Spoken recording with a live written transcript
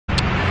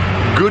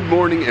Good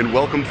morning and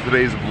welcome to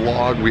today's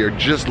vlog. We are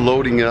just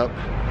loading up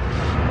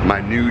my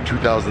new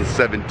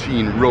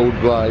 2017 Road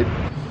Glide.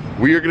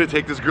 We are gonna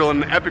take this girl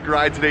on an epic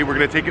ride today. We're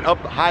gonna take it up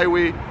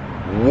Highway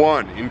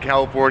 1 in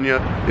California.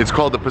 It's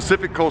called the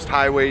Pacific Coast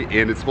Highway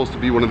and it's supposed to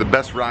be one of the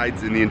best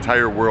rides in the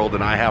entire world,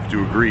 and I have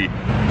to agree.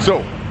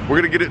 So we're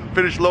gonna get it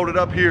finished loaded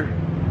up here,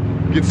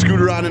 get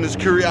Scooter on in his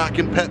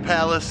Kuryakin Pet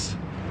Palace,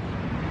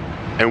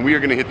 and we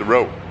are gonna hit the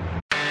road.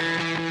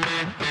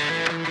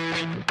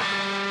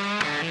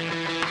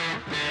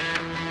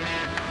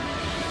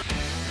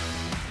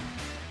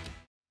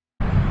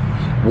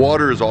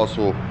 Water is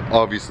also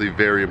obviously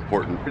very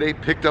important. Today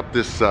picked up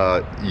this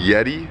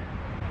Yeti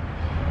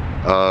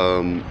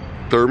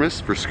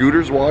thermos for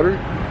Scooter's water.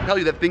 I tell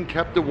you, that thing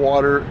kept the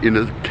water in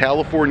the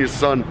California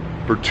sun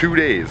for 2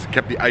 days,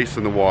 kept the ice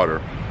in the water.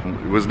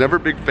 Was never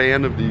a big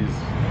fan of these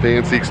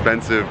fancy,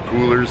 expensive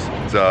coolers.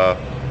 It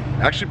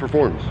actually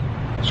performs.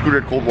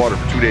 Scooter had cold water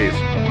for 2 days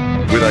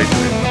with ice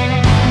in it.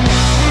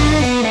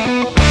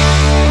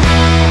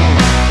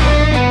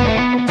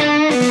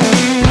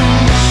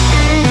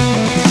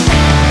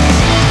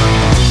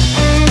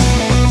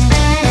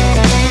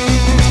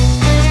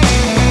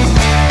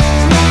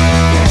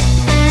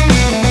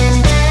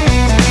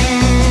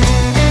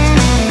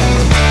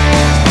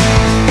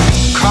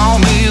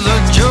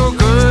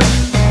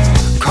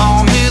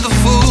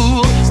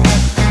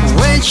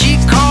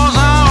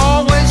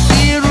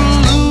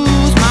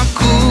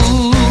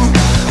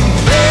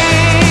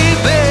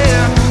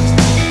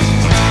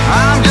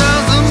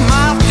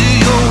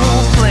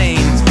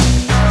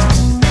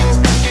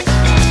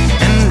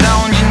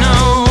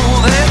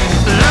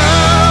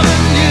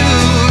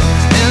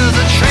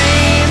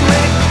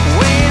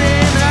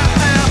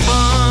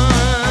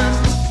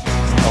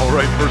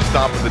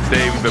 Stop of the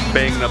day. We've been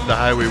banging up the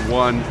Highway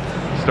 1,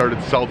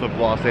 started south of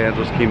Los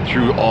Angeles, came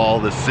through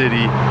all the city,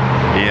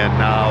 and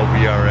now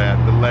we are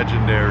at the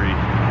legendary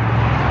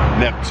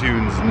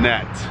Neptune's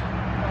Net.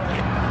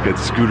 Got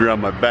Scooter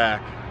on my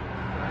back,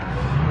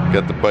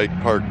 got the bike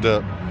parked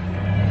up,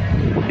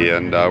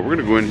 and we're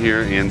gonna go in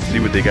here and see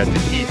what they got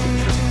to eat.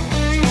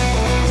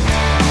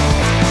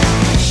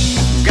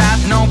 Got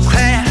no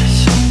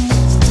class,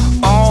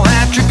 all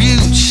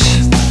attributes.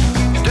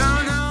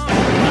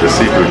 The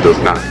seafood does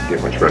not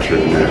get much fresher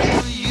than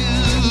this.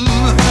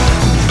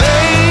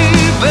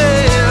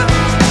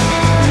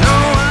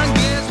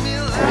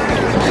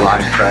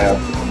 Live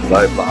crab,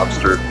 live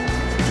lobster,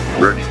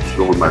 ready to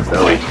go in my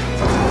belly.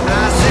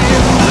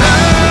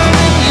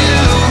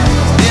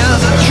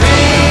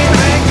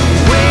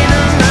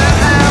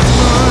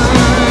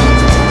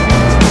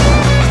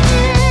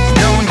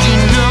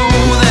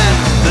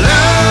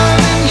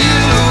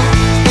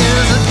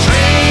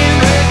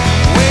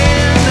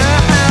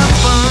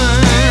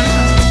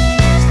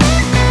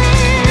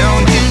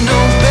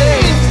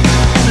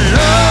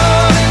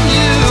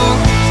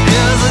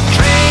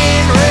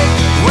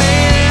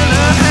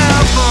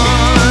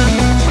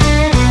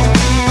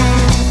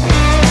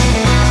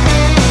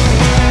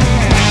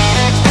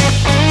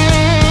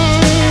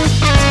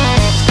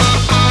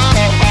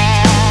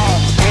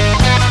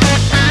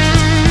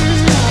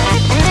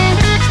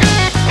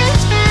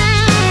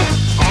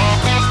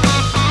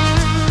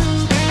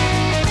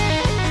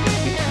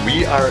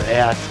 We are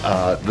at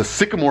the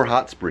Sycamore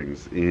Hot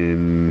Springs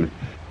in,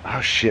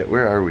 oh shit,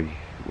 where are we?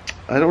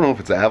 I don't know if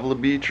it's Avila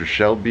Beach or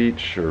Shell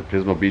Beach or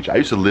Pismo Beach. I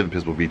used to live in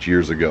Pismo Beach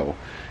years ago,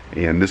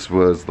 and this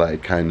was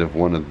like kind of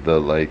one of the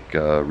like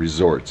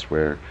resorts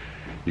where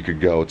you could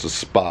go. It's a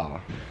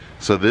spa.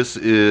 So this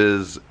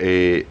is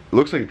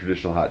looks like a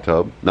traditional hot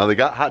tub. Now they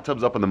got hot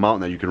tubs up on the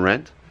mountain that you can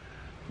rent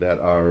that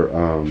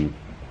are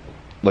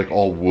like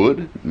all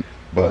wood,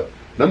 but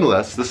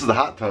nonetheless, this is a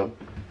hot tub,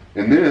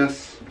 and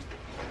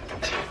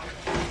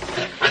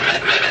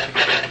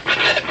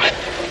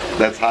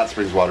that's hot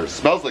springs water. It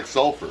smells like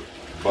sulfur,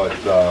 but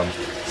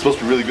it's supposed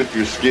to be really good for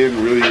your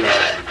skin, really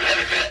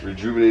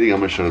rejuvenating. I'm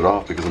gonna shut it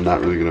off because I'm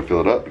not really gonna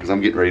fill it up because I'm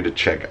getting ready to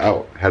check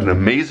out. Had an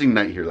amazing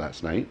night here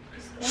last night.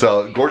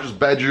 So, gorgeous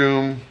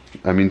bedroom.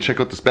 I mean, check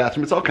out this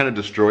bathroom. It's all kind of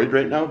destroyed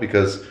right now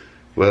because,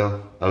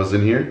 well, I was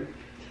in here.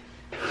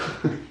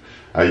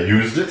 I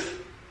used it.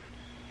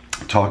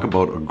 Talk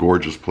about a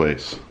gorgeous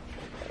place.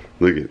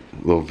 Look at a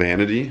little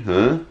vanity,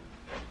 huh?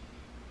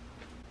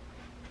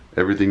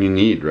 Everything you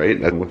need,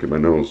 right? Look at my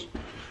nose.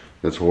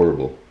 That's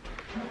horrible.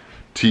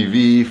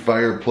 TV,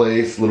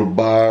 fireplace, little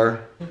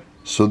bar.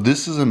 So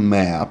this is a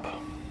map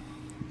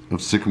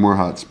of Sycamore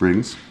Hot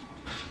Springs.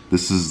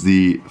 This is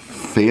the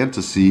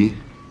fantasy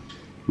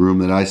room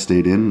that I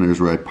stayed in.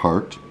 There's where I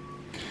parked.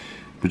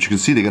 But you can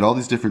see they got all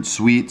these different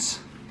suites.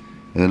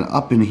 And then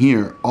up in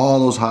here, all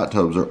those hot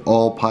tubs are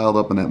all piled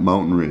up in that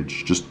mountain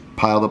ridge. Just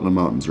piled up in the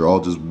mountains. They're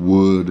all just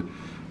wood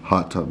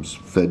hot tubs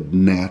fed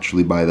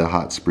naturally by the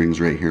hot springs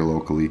right here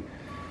locally.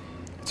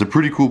 It's a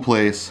pretty cool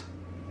place.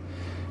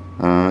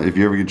 If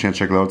you ever get a chance to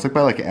check it out, it's like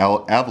by like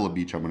Avila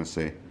Beach, I'm gonna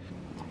say.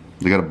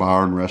 They got a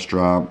bar and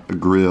restaurant, a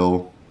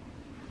grill,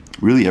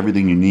 really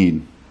everything you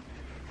need.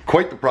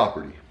 Quite the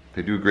property.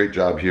 They do a great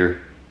job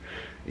here,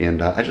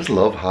 and I just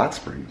love hot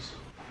springs.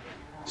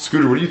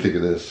 Scooter, what do you think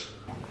of this?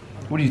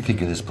 What do you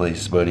think of this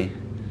place, buddy?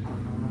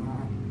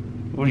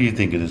 What do you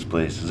think of this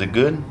place? Is it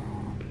good?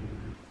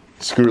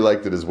 Scooter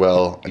liked it as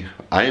well.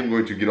 I am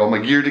going to get all my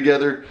gear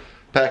together,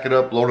 pack it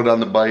up, load it on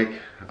the bike,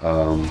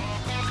 and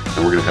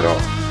we're gonna head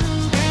off.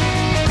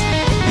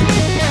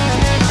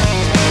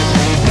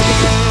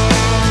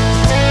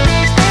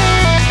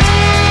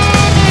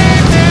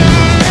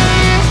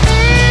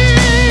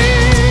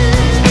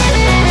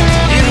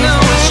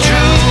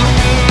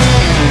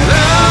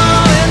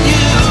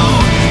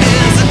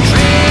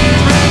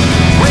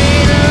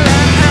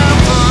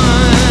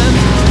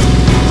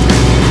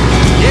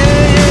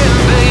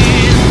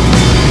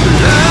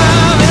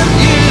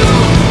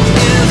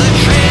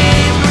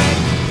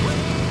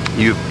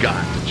 You've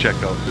got to check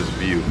out this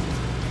view.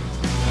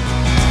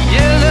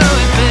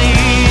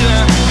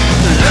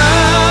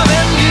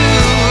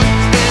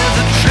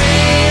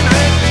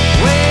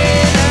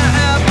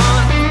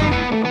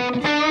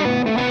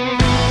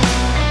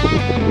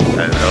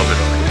 I love it.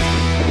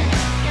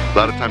 A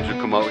lot of times you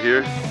come out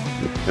here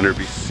and there'd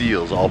be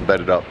seals all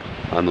bedded up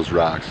on those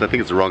rocks. I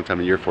think it's the wrong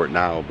time of year for it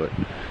now, but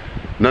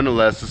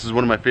nonetheless, this is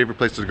one of my favorite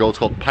places to go. It's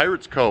called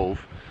Pirates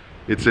Cove.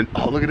 It's in,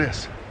 oh, look at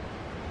this.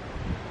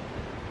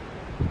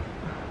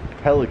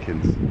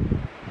 Pelicans.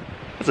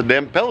 That's a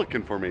damn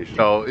pelican formation.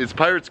 So it's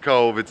Pirates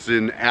Cove. It's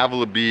in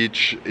Avila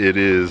Beach. It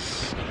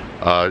is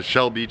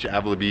Shell Beach,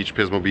 Avila Beach,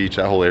 Pismo Beach,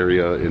 that whole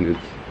area, and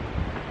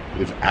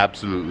it's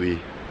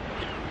absolutely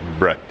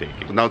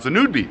breathtaking. So now it's a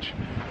nude beach.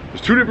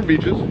 There's two different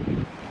beaches.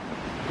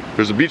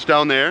 There's a beach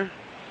down there,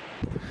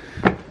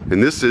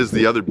 and this is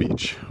the other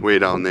beach way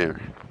down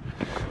there.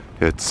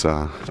 It's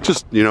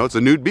just, you know, it's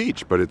a nude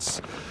beach, but it's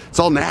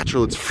all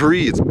natural, it's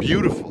free, it's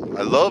beautiful.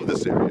 I love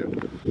this area.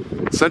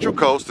 Central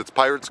Coast, it's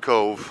Pirates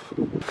Cove.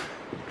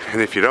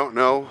 And if you don't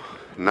know,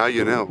 now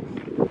you know.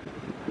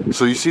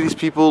 So you see these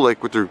people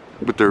like with their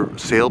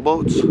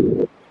sailboats?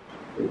 You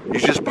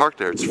just park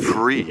there, it's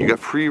free. You got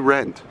free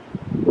rent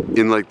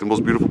in like the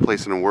most beautiful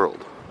place in the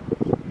world.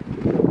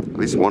 At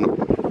least one of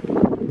them.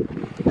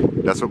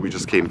 That's what we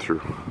just came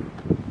through.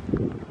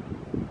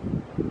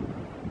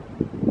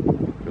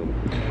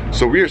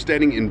 So we are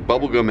standing in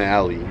Bubblegum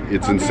Alley.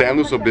 It's in San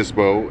Luis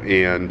Obispo,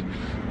 and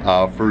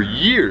for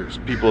years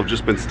people have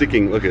just been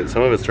sticking, look at it,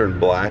 some of it's turned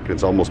black and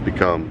it's almost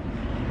become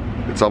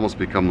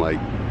like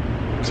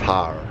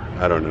tar.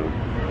 I don't know.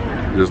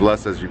 There's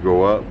less as you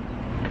go up.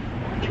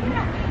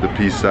 The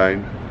peace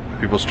sign.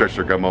 People stretch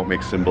their gum out,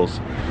 make symbols.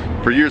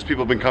 For years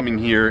people have been coming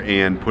here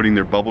and putting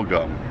their bubble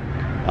gum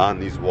on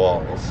these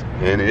walls,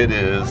 and it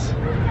is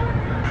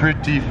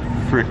pretty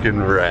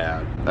freaking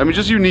rad. I mean,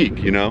 just unique,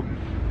 you know?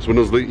 It's one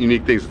of those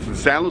unique things. It's in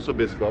San Luis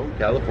Obispo,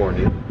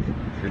 California.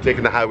 You're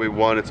taking the Highway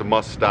 1, it's a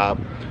must stop.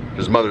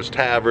 There's Mother's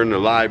Tavern, the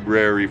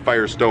library,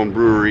 Firestone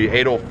Brewery,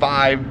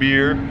 805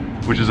 beer,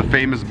 which is a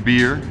famous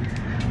beer,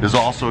 is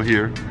also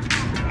here.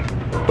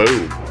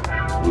 Boom.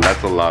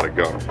 That's a lot of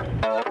gum.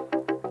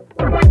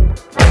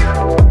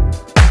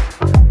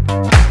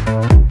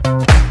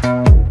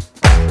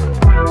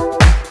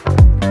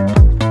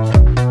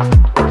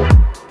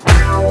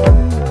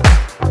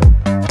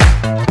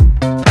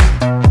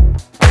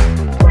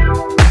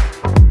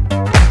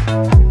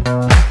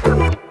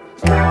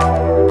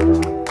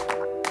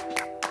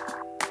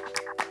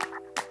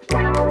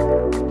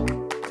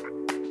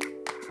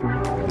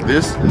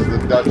 This is the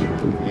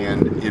Dutchman,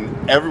 and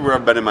in everywhere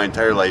I've been in my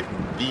entire life,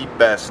 the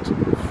best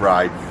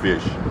fried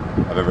fish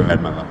I've ever had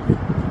in my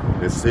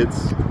life. It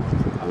sits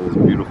on this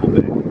beautiful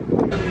bay.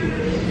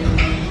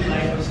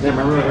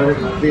 Remember, I hurt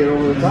my feet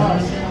over the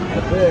top.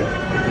 That's it.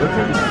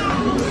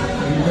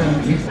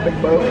 Big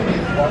boat.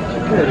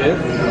 There it is.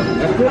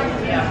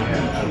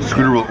 That's it.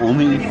 Scooter will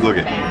only eat, look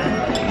at.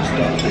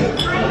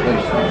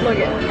 Look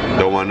at.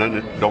 Don't want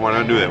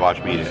to do that. Watch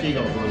me eat it.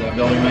 Seagulls over that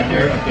building right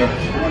there. Okay.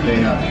 They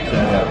have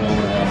said that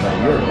over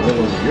a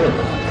little over a year,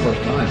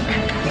 first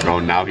time. Oh,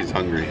 now he's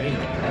hungry.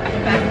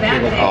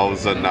 All of a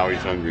sudden, now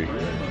he's hungry.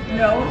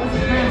 No,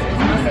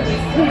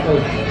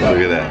 Look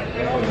at that.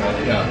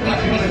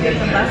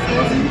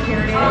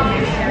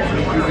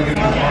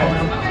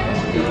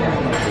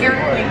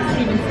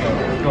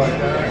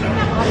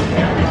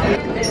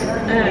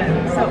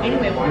 So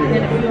anyway,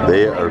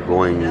 They are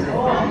going.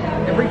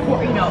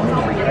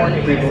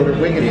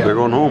 They're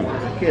going home.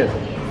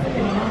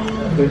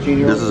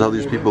 This is how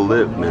these people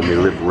live, man. They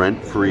live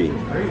rent free.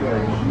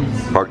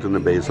 Parked in the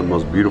bay, some of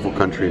the most beautiful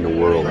country in the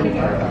world.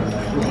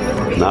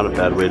 Not a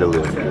bad way to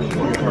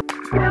live.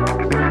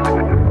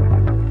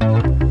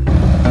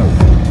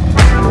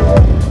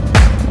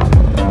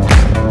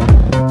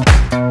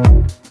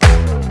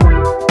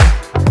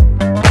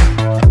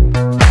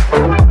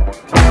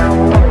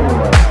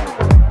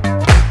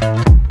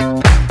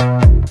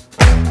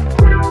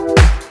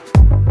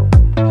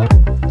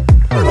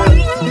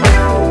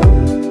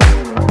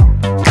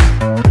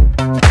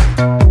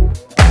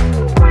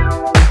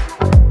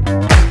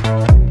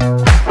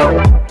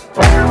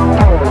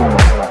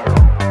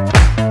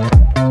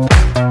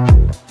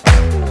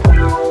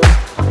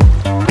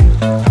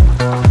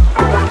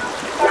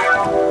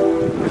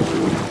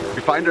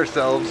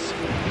 Ourselves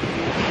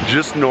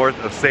just north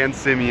of San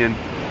Simeon,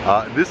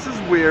 This is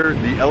where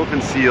the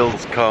elephant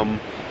seals come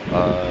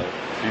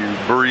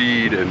to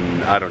breed,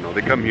 and I don't know,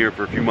 they come here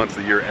for a few months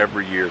of the year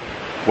every year.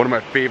 One of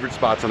my favorite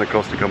spots on the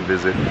coast to come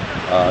visit,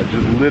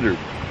 just littered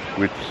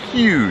with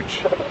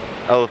huge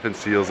elephant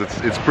seals.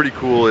 It's pretty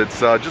cool. It's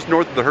just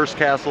north of the Hearst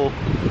Castle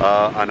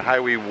on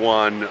Highway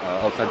 1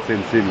 outside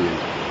San Simeon.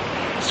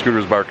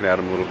 Scooter's barking at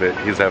him a little bit.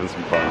 He's having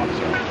some fun.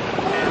 So.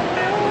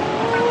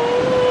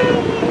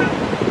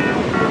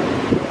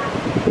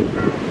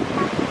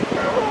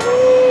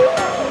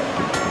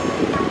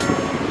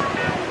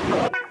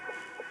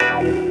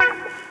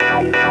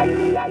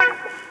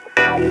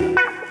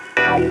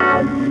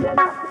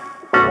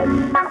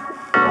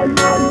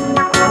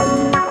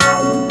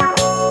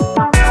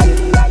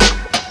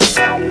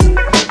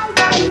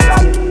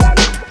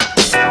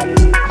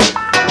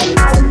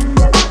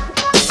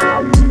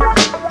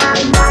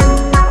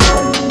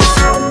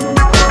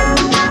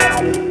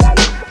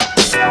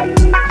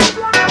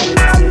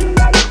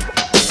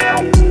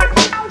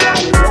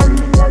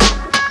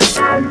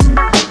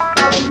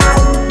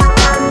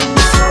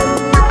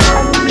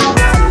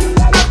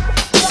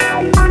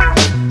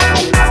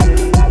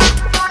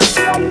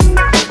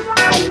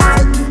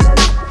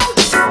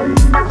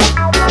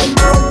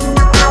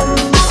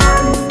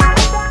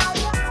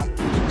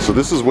 So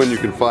this is when you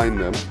can find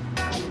them.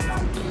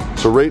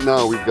 So right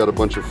now we've got a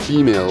bunch of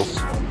females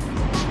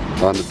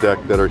on the deck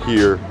that are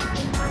here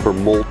for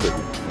molting.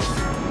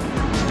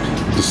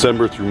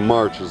 December through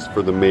March is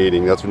for the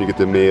mating. That's when you get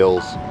the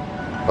males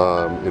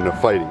in the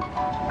fighting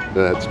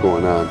that's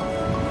going on.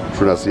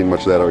 We're not seeing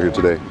much of that out here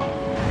today.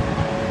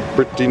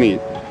 Pretty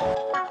neat.